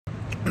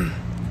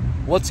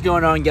What's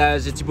going on,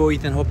 guys? It's your boy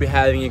Ethan. Hope you're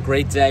having a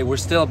great day. We're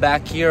still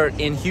back here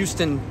in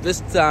Houston,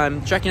 this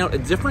time checking out a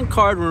different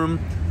card room.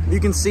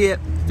 You can see it,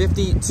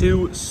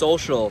 52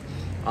 Social.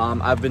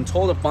 I've been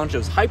told a bunch, I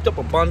was hyped up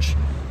a bunch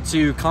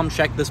to come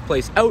check this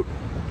place out.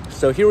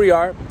 So here we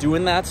are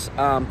doing that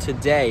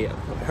today.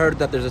 Heard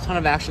that there's a ton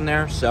of action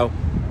there, so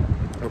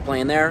we're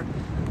playing there.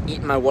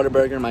 Eating my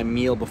Whataburger, my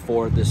meal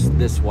before this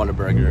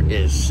Whataburger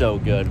is so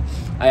good.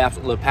 I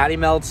absolutely love patty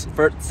melts.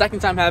 For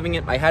second time having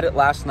it, I had it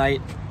last night.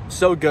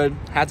 So good,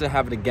 had to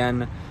have it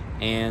again.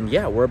 And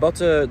yeah, we're about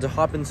to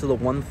hop into the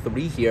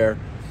 1-3 here.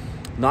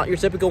 Not your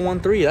typical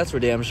 1-3, that's for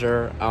damn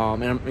sure.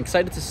 And I'm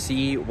excited to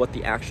see what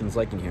the action's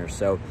like in here.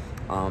 So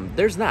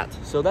there's that.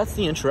 So that's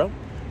the intro.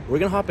 We're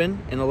gonna hop in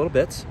a little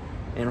bit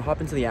and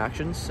hop into the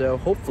action. So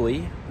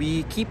hopefully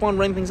we keep on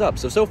running things up.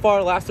 So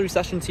far, last 3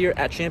 sessions here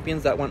at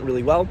Champions, that went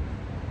really well.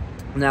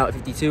 Now at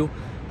 52,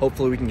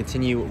 hopefully we can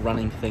continue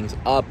running things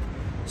up.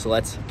 So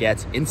let's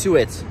get into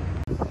it.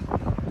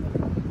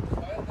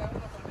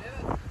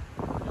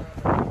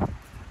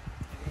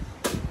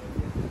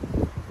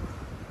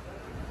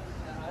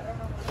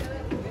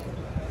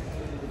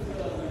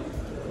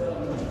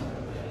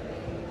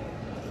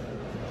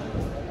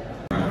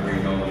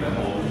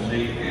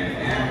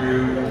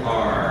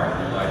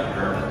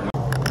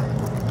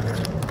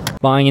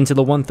 Buying into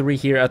the 1-3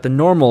 here at the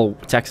normal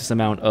Texas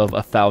amount of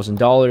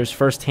 $1,000.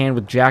 First hand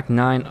with Jack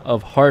 9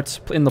 of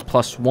hearts in the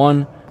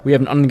 +1. We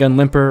have an ungun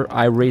limper.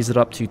 I raise it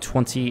up to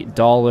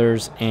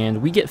 $20,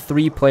 and we get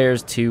 3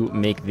 players to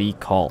make the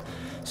call.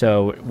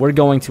 So we're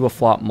going to a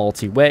flop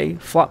multi-way.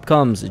 Flop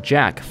comes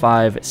Jack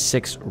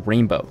 5-6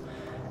 rainbow.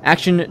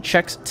 Action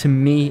checks to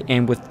me,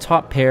 and with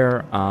top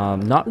pair,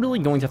 not really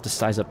going to have to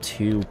size up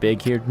too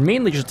big here,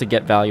 mainly just to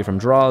get value from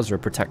draws or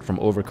protect from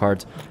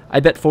overcards.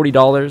 I bet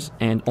 $40,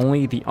 and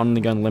only the under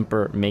the gun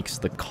limper makes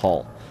the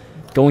call.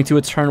 Going to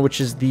a turn, which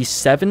is the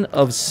 7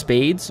 of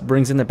spades,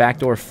 brings in the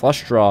backdoor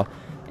flush draw,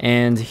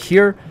 and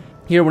here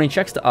when he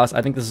checks to us,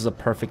 I think this is a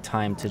perfect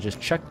time to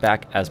just check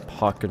back as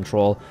pot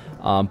control.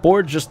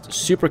 Board just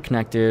super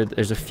connected.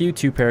 There's a few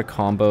 2-pair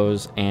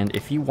combos, and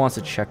if he wants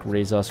to check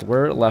raise us,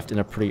 we're left in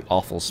a pretty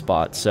awful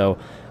spot. So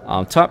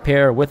top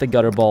pair with a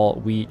gutter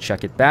ball, we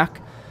check it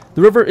back.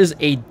 The river is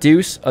a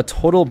deuce, a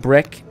total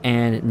brick,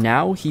 and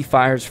now he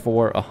fires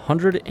for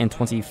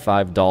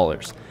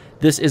 $125.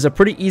 This is a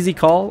pretty easy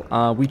call.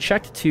 We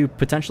checked to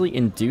potentially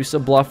induce a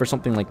bluff or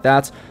something like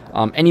that.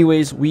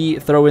 Anyways, we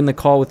throw in the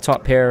call with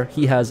top pair.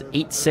 He has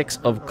 8-6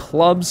 of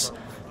clubs,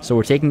 so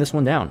we're taking this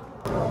one down.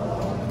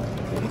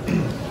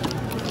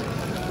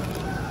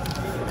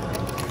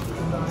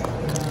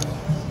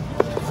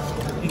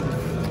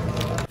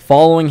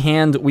 Following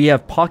hand, we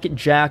have pocket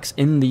jacks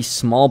in the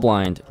small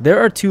blind. There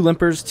are 2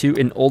 limpers to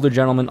an older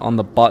gentleman on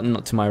the button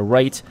to my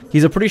right.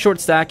 He's a pretty short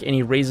stack, and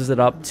he raises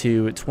it up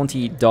to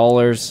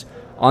 $20.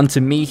 On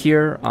to me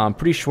here,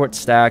 pretty short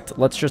stacked.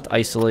 Let's just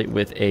isolate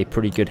with a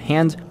pretty good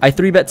hand. I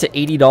 3-bet to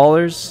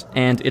 $80,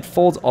 and it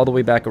folds all the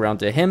way back around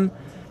to him.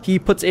 He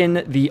puts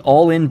in the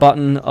all-in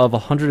button of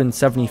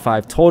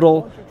 175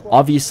 total.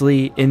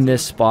 Obviously, in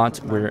this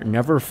spot, we're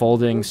never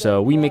folding,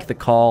 so we make the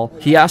call.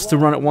 He asked to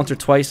run it once or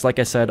twice. Like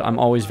I said, I'm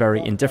always very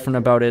indifferent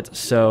about it,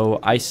 so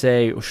I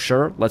say,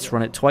 sure, let's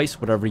run it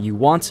twice, whatever you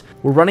want.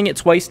 We're running it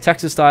twice,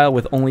 Texas style,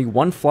 with only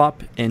 1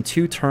 flop and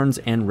 2 turns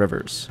and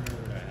rivers.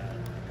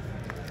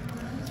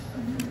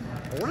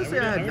 I want to say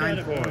I had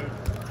 9-4.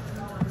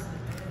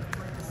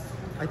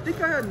 I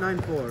think I had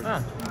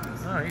 9-4.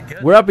 Oh, you're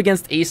good. We're up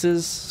against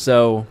aces,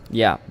 so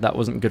yeah, that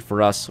wasn't good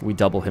for us. We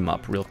double him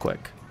up real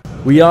quick.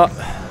 We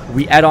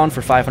add on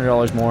for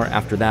 $500 more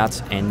after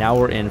that, and now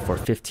we're in for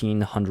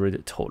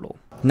 $1,500 total.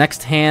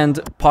 Next hand,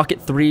 pocket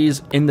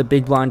 3s in the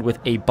big blind with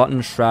a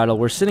button straddle.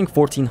 We're sitting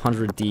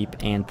 1,400 deep,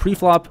 and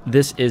pre-flop,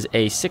 this is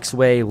a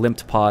 6-way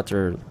limped pot,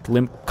 or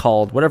limp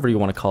called, whatever you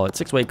want to call it.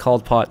 6-way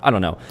called pot, I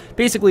don't know.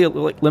 Basically a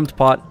limped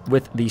pot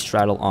with the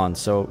straddle on.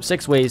 So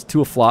 6 ways to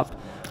a flop.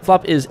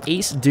 Flop is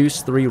ace,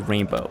 deuce, 3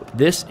 rainbow.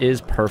 This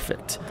is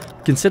perfect.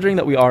 Considering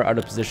that we are out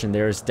of position,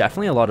 there is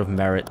definitely a lot of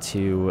merit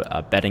to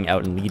betting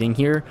out and leading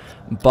here,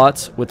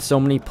 but with so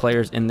many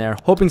players in there,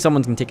 hoping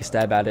someone can take a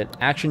stab at it,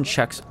 action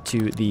checks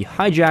to the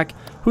hijack,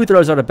 who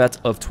throws out a bet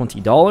of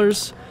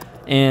 $20,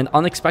 and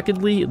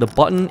unexpectedly, the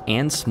button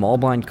and small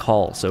blind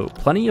call, so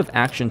plenty of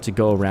action to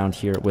go around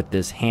here with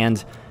this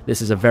hand.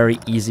 This is a very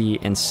easy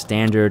and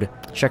standard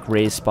check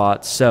raise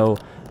spot, so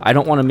I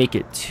don't want to make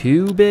it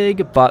too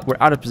big, but we're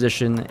out of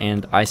position,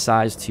 and I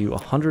size to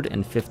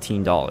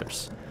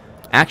 $115.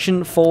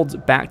 Action folds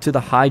back to the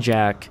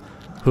hijack,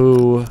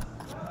 who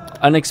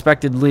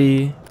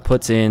unexpectedly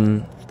puts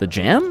in the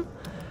jam?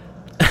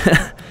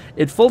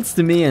 It folds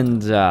to me,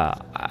 and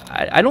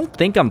I don't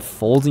think I'm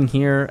folding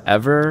here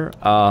ever.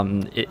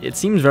 It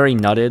seems very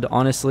nutted,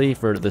 honestly,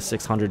 for the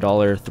 $600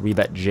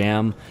 3-bet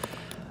jam.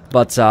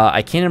 But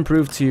I can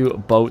improve to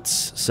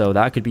boats, so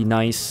that could be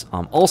nice.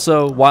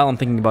 Also, while I'm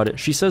thinking about it,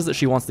 she says that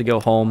she wants to go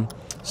home.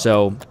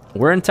 So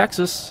we're in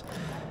Texas.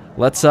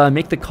 Let's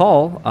make the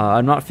call.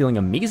 I'm not feeling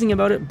amazing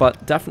about it,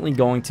 but definitely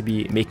going to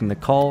be making the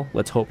call.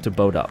 Let's hope to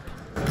boat up.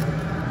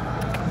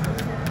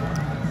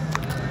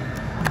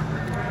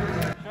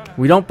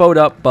 We don't boat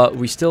up, but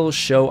we still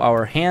show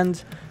our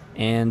hand,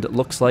 and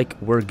looks like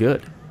we're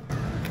good.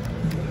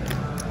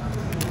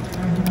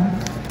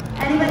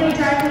 Anybody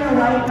driving a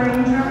white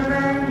Range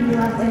Rover, you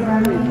have to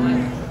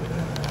run.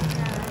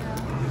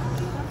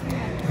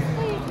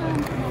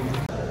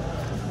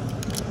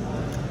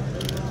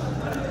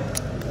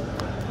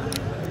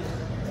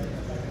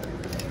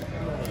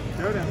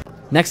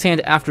 Next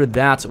hand after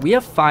that, we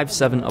have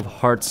 5-7 of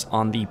hearts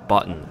on the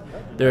button.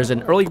 There's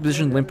an early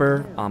position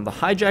limper. The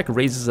hijack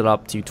raises it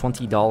up to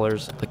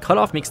 $20. The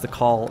cutoff makes the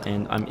call,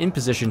 and I'm in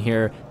position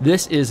here.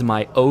 This is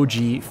my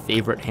OG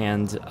favorite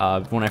hand.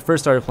 When I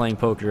first started playing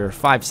poker,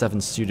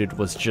 5-7 suited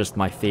was just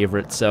my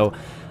favorite. So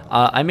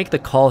I make the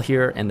call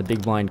here, and the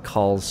big blind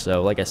calls.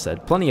 So like I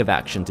said, plenty of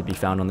action to be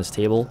found on this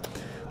table.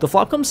 The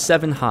flop comes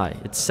 7 high.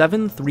 It's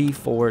 7, 3,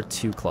 4,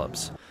 2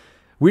 clubs.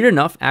 Weird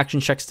enough, action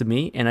checks to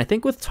me, and I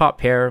think with top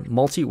pair,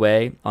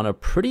 multi-way, on a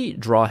pretty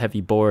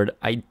draw-heavy board,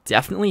 I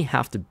definitely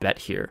have to bet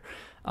here,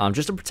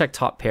 just to protect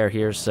top pair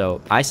here, so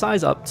I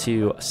size up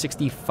to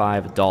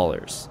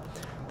 $65.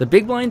 The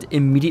big blind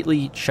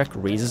immediately check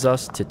raises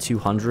us to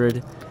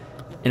 200,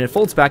 and it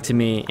folds back to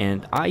me,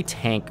 and I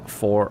tank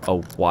for a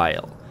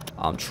while.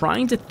 I'm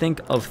trying to think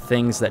of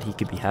things that he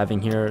could be having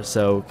here.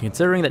 So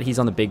considering that he's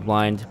on the big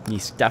blind,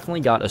 he's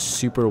definitely got a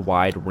super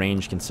wide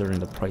range considering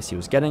the price he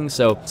was getting.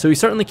 So he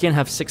certainly can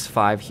have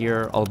 6-5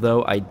 here,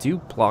 although I do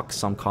block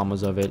some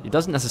combos of it. It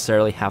doesn't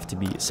necessarily have to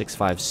be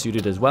 6-5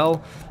 suited as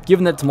well,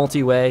 given that it's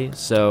multi-way.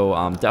 So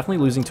definitely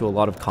losing to a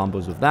lot of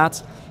combos with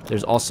that.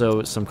 There's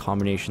also some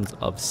combinations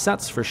of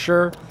sets for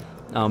sure.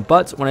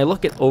 But when I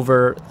look at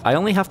over, I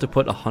only have to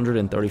put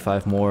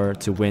 135 more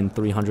to win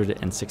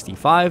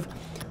 365.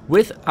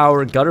 With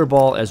our gutter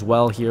ball as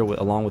well here,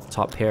 along with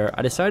top pair,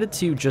 I decided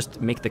to just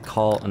make the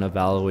call and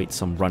evaluate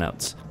some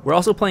runouts. We're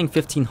also playing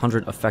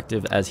 1500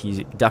 effective, as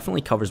he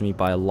definitely covers me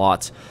by a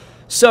lot.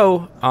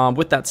 So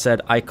with that said,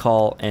 I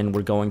call and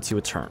we're going to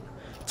a turn.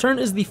 Turn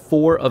is the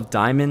 4 of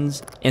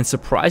diamonds, and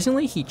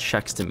surprisingly he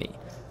checks to me.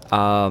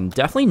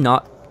 Definitely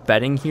not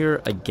betting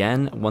here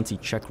again once he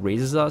check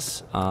raises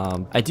us.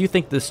 I do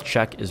think this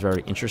check is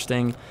very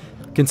interesting,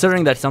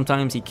 considering that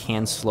sometimes he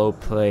can slow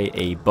play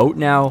a boat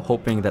now,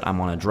 hoping that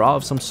I'm on a draw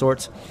of some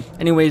sort.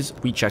 Anyways,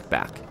 we check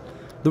back.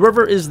 The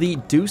river is the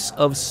deuce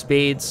of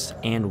spades,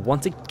 and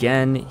once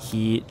again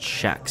he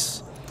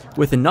checks.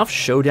 With enough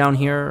showdown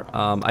here,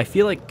 I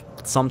feel like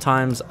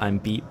sometimes I'm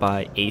beat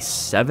by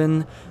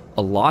ace-7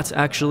 a lot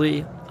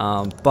actually,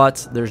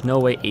 but there's no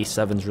way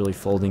ace-7's really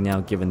folding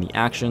now given the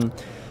action.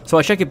 So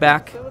I check it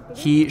back.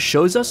 He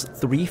shows us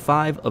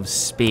 3-5 of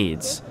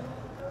spades.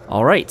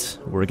 All right,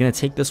 we're gonna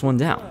take this one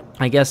down.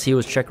 I guess he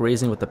was check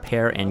raising with the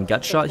pair and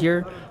gut shot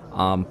here,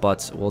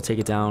 but we'll take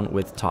it down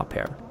with top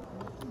pair.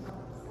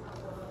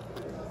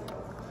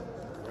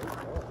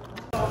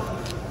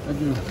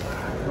 Thank you.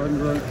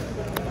 Right.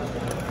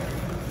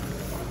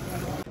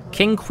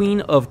 King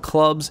Queen of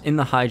clubs in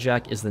the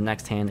hijack is the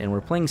next hand, and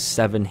we're playing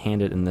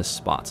 7-handed in this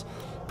spot.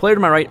 Player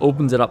to my right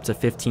opens it up to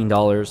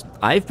 $15.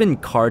 I've been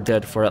card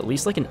dead for at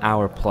least like an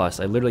hour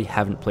plus. I literally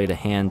haven't played a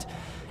hand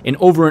in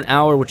over an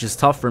hour, which is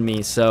tough for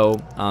me, so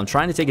I'm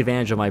trying to take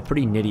advantage of my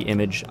pretty nitty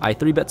image. I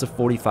 3-bet to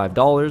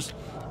 $45.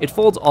 It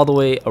folds all the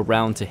way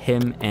around to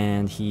him,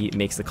 and he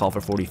makes the call for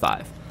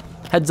 45.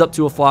 Heads up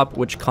to a flop,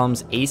 which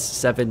comes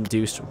ace-7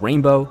 deuce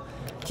rainbow.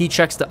 He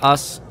checks to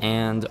us,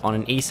 and on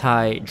an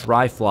ace-high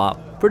dry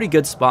flop, pretty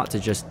good spot to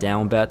just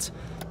down bet.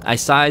 I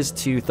size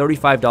to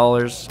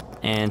 $35,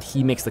 and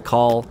he makes the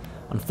call,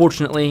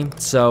 unfortunately,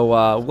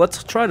 so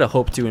let's try to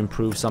hope to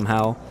improve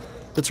somehow.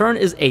 The turn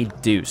is a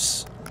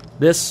deuce.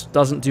 This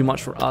doesn't do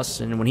much for us,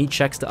 and when he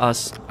checks to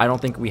us, I don't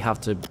think we have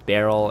to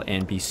barrel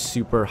and be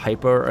super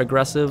hyper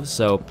aggressive,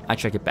 so I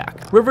check it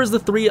back. River is the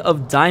 3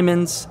 of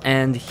diamonds,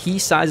 and he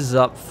sizes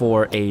up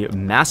for a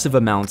massive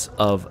amount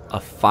of a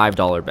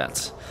 $5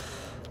 bet.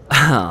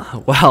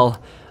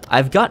 Well,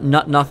 I've got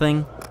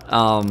nothing,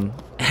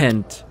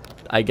 and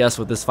I guess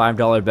with this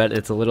 $5 bet,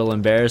 it's a little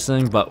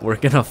embarrassing, but we're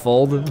gonna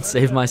fold and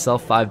save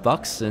myself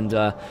 $5 and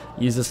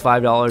use this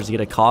 $5 to get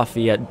a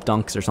coffee at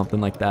Dunks or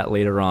something like that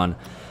later on.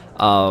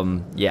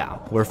 Yeah,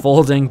 we're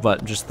folding,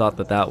 but just thought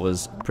that that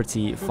was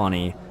pretty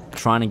funny,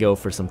 trying to go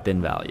for some thin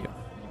value.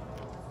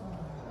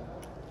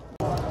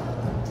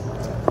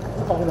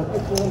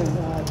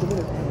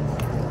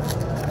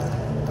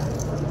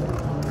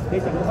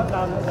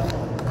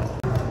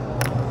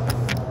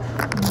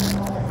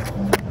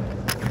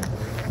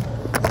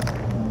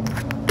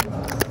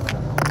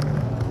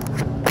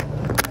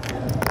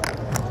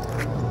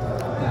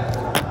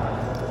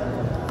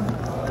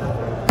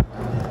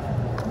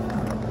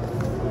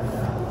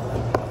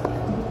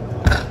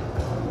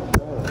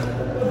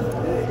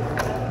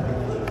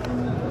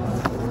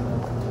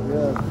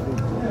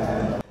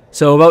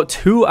 So about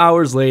 2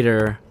 hours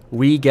later,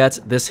 we get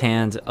this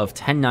hand of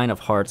 10-9 of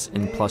hearts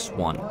in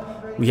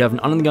 +1. We have an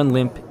under the gun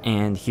limp,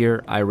 and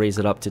here I raise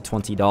it up to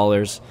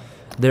 $20.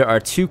 There are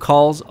 2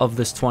 calls of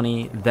this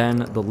 20, then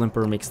the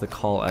limper makes the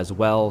call as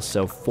well,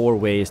 so 4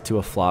 ways to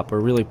a flop.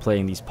 We're really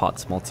playing these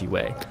pots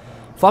multi-way.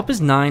 Flop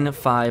is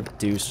 9-5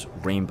 deuce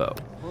rainbow.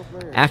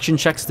 Action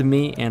checks to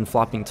me and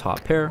flopping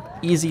top pair.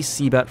 Easy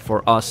c-bet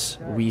for us.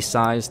 We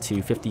size to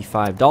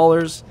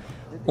 $55.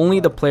 Only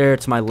the player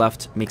to my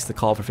left makes the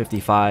call for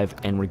 55,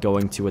 and we're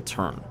going to a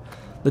turn.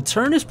 The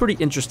turn is pretty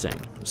interesting.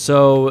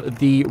 So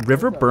the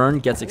river burn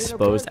gets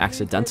exposed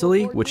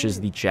accidentally, which is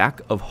the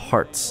Jack of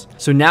Hearts.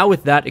 So now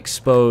with that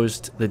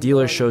exposed, the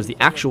dealer shows the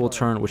actual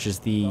turn, which is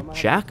the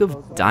Jack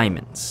of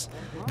Diamonds.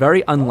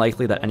 Very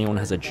unlikely that anyone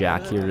has a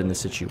jack here in this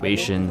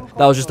situation.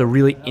 That was just a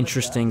really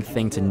interesting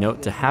thing to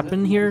note to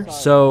happen here.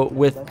 So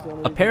with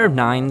a pair of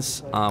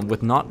nines,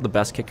 with not the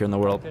best kicker in the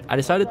world, I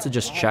decided to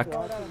just check.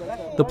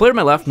 The player to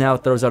my left now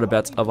throws out a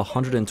bet of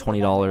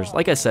 $120.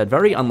 Like I said,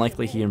 very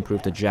unlikely he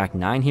improved to Jack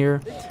 9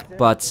 here,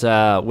 but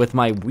with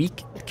my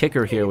weak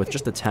kicker here with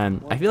just a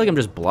 10, I feel like I'm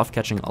just bluff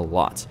catching a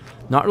lot.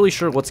 Not really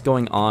sure what's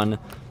going on,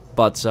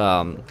 but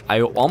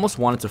I almost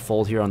wanted to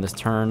fold here on this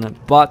turn,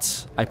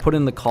 but I put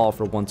in the call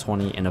for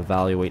 120 and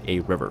evaluate a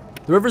river.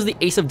 The river is the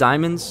ace of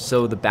diamonds,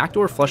 so the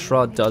backdoor flush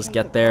draw does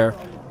get there.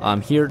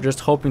 Here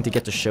just hoping to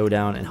get to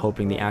showdown and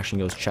hoping the action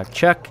goes check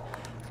check.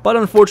 But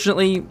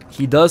unfortunately,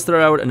 he does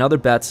throw out another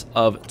bet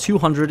of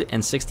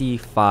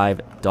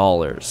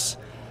 $265.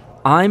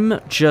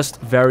 I'm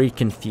just very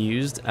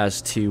confused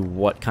as to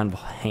what kind of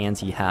hands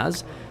he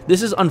has.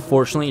 This is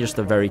unfortunately just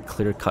a very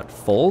clear-cut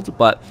fold,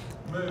 but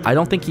I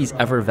don't think he's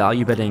ever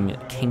value betting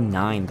King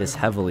 9 this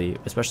heavily,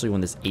 especially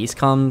when this ace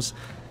comes.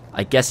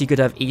 I guess he could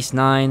have ace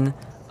 9.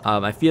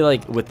 I feel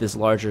like with this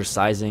larger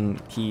sizing,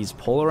 he's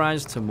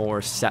polarized to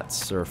more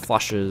sets or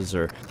flushes,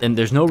 and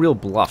there's no real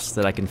bluffs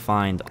that I can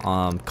find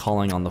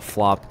calling on the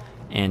flop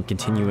and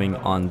continuing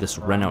on this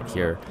run out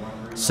here.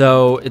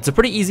 So it's a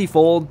pretty easy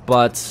fold,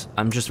 but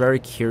I'm just very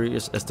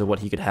curious as to what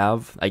he could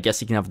have. I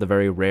guess he can have the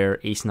very rare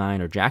ace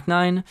 9 or jack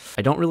 9.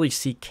 I don't really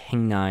see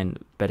King 9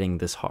 betting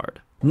this hard.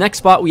 Next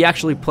spot we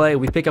actually play,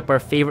 we pick up our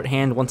favorite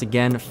hand once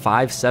again,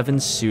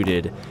 5-7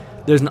 suited.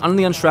 There's an on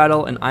the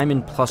unstraddle, and I'm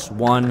in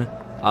 +1.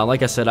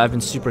 Like I said, I've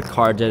been super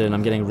carded and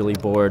I'm getting really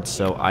bored,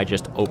 so I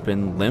just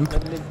open limp,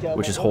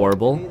 which is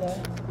horrible.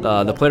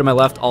 The player to my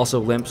left also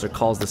limps or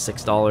calls the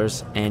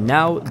 $6, and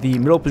now the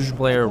middle position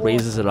player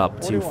raises it up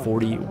to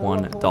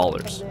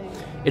 $41.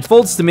 It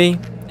folds to me,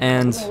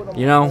 and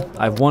you know,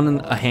 I've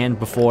won a hand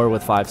before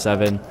with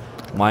 5-7.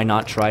 Why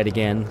not try it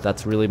again?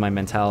 That's really my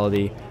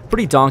mentality.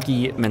 Pretty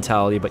donkey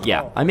mentality, but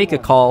yeah, I make a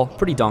call,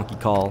 pretty donkey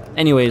call.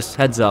 Anyways,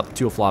 heads up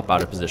to a flop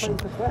out of position.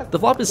 The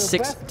flop is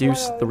 6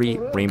 deuce 3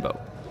 rainbow.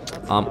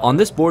 On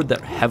this board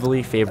that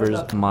heavily favors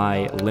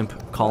my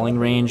limp calling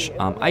range,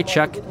 I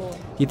check.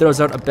 He throws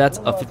out a bet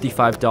of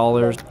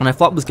 $55, and I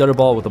flop this gutter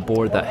ball with a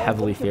board that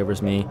heavily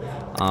favors me.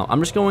 I'm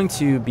just going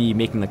to be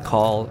making the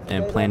call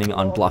and planning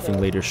on bluffing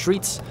later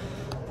streets.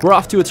 We're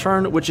off to a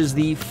turn, which is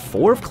the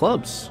 4 of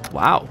clubs.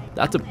 Wow,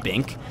 that's a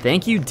bink.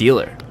 Thank you,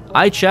 dealer.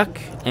 I check,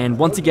 and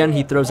once again,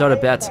 he throws out a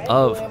bet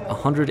of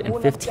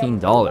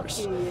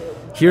 $115.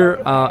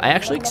 Here, I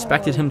actually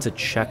expected him to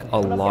check a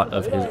lot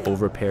of his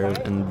overpairs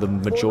and the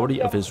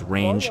majority of his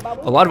range.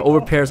 A lot of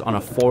overpairs on a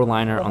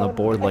 4-liner on a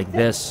board like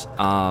this.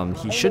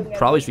 He should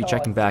probably be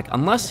checking back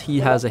unless he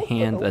has a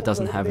hand that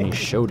doesn't have any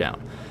showdown.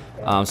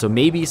 So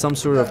maybe some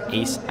sort of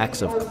ace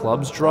X of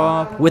clubs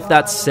draw. With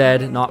that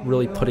said, not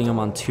really putting him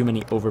on too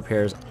many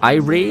overpairs. I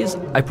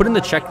put in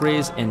the check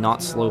raise and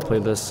not slow play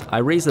this. I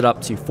raised it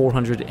up to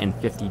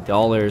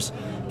 $450,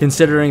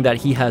 considering that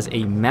he has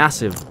a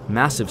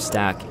massive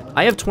stack.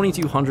 I have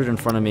 2,200 in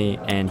front of me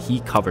and he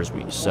covers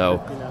me.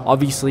 So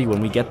obviously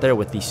when we get there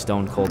with these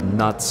stone cold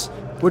nuts,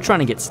 we're trying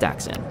to get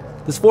stacks in.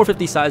 This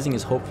 450 sizing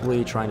is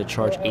hopefully trying to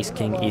charge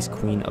ace-king,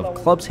 ace-queen of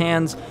clubs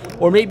hands,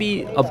 or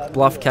maybe a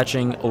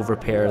bluff-catching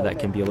overpair that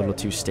can be a little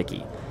too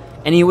sticky.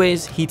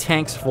 Anyways, he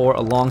tanks for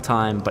a long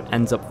time, but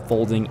ends up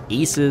folding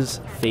aces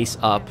face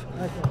up.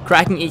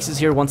 Cracking aces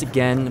here once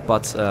again,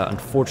 but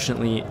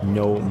unfortunately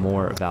no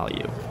more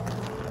value.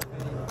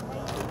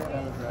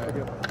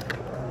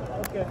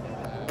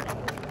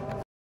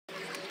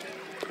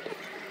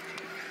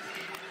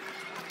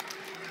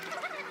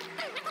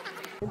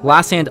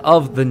 Last hand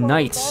of the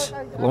night.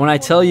 When I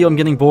tell you I'm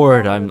getting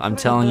bored, I'm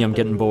telling you I'm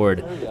getting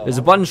bored. There's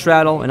a button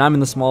straddle, and I'm in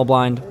the small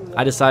blind.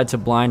 I decide to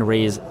blind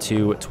raise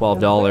to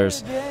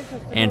 $12.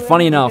 And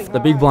funny enough, the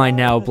big blind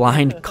now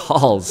blind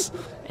calls.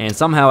 And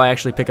somehow I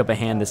actually pick up a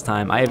hand this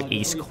time. I have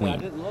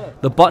ace-queen.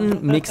 The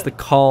button makes the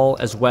call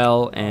as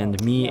well,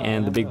 and me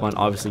and the big blind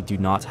obviously do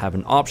not have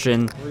an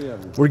option.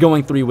 We're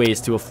going 3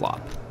 ways to a flop.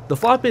 The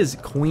flop is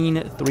queen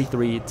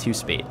 3-3 2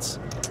 spades.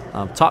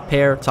 Top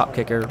pair, top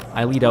kicker.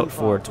 I lead out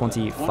for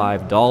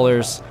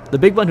 $25. The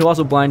big blind, who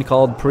also blind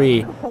called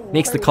pre,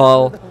 makes the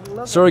call.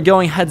 So we're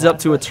going heads up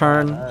to a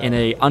turn in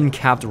a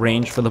uncapped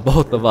range for the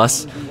both of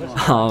us.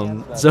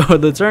 So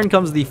the turn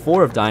comes the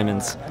 4 of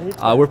diamonds.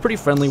 We're pretty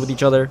friendly with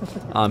each other.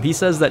 He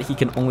says that he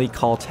can only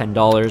call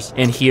 $10,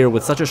 and here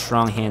with such a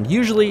strong hand,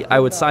 usually I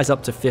would size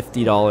up to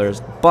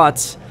 $50,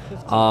 but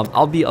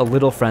I'll be a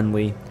little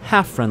friendly,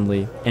 half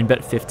friendly, and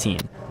bet 15.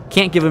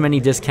 Can't give him any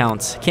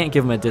discounts. Can't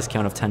give him a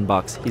discount of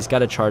 $10. He's got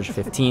to charge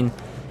 15.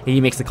 And he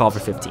makes the call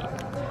for 15.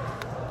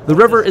 The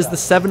river is the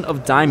 7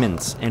 of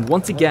diamonds, and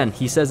once again,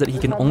 he says that he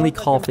can only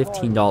call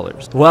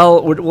 $15.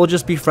 Well, we'll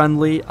just be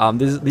friendly.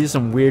 These are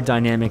some weird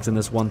dynamics in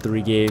this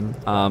 1-3 game.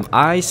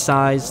 I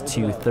size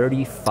to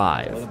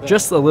 35,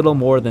 just a little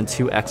more than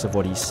 2x of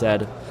what he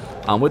said.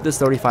 With this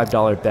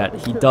 $35 bet,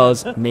 he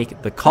does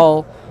make the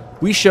call.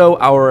 We show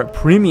our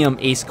premium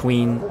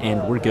ace-queen,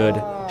 and we're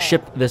good.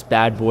 Ship this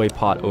bad boy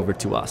pot over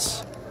to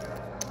us.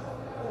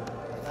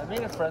 I made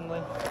it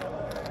friendly.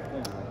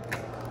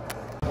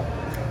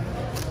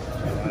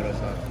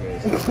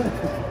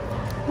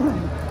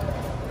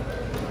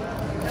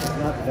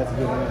 That's a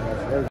good one.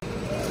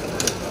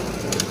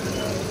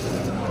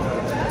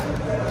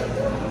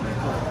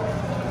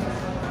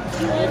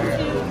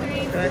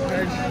 That's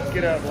very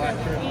Get out,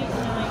 Blackjack. 8, 9,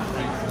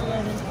 10,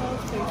 11,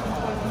 12, 13,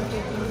 14,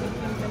 15,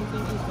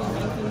 16,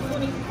 17, 18,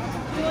 20,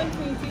 21,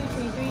 22,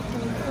 23,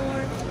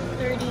 24,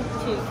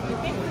 32.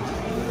 Okay?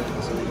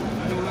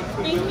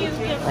 Thank you.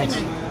 Thanks.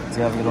 See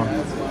you. Have a good one.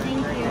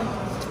 Thank you.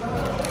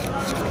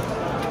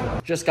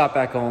 Just got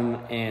back home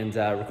and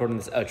recording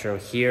this outro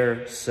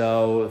here.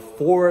 So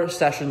 4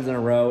 sessions in a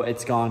row.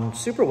 It's gone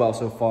super well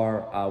so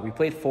far. We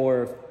played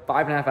for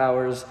 5.5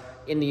 hours.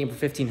 In the game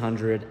for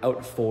 1,500,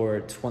 out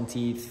for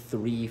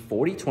 23.40,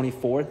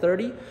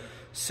 24.30.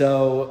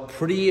 So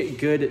pretty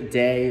good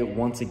day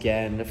once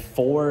again.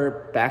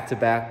 4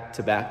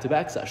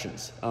 back-to-back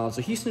sessions.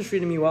 So Houston's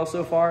treating me well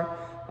so far.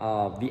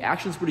 The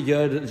action's pretty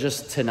good.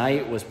 Just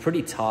tonight was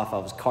pretty tough. I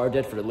was card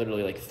dead for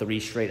literally like 3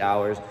 straight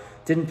hours.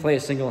 Didn't play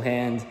a single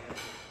hand.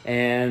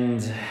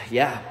 And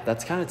yeah,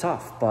 that's kind of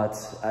tough. But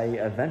I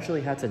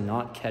eventually had to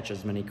not catch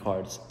as many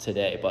cards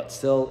today. But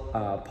still,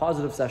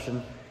 positive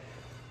session.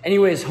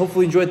 Anyways,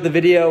 hopefully you enjoyed the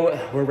video.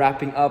 We're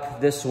wrapping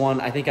up this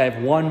one. I think I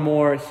have one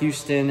more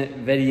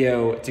Houston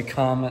video to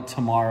come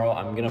tomorrow.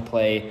 I'm gonna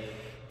play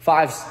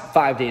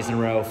five days in a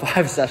row,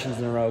 5 sessions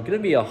in a row. Gonna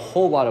be a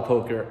whole lot of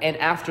poker. And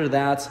after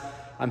that,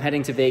 I'm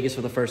heading to Vegas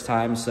for the first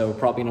time, so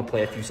probably gonna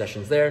play a few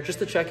sessions there just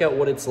to check out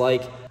what it's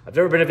like. I've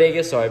never been to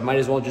Vegas, so I might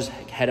as well just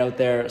head out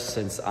there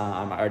since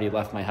I already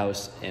left my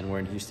house and we're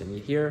in Houston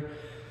here.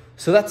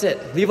 So that's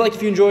it. Leave a like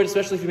if you enjoyed,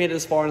 especially if you made it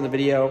this far in the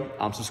video.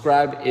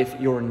 Subscribe if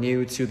you're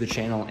new to the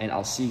channel, and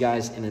I'll see you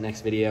guys in the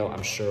next video.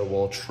 I'm sure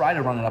we'll try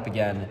to run it up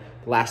again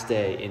last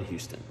day in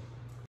Houston.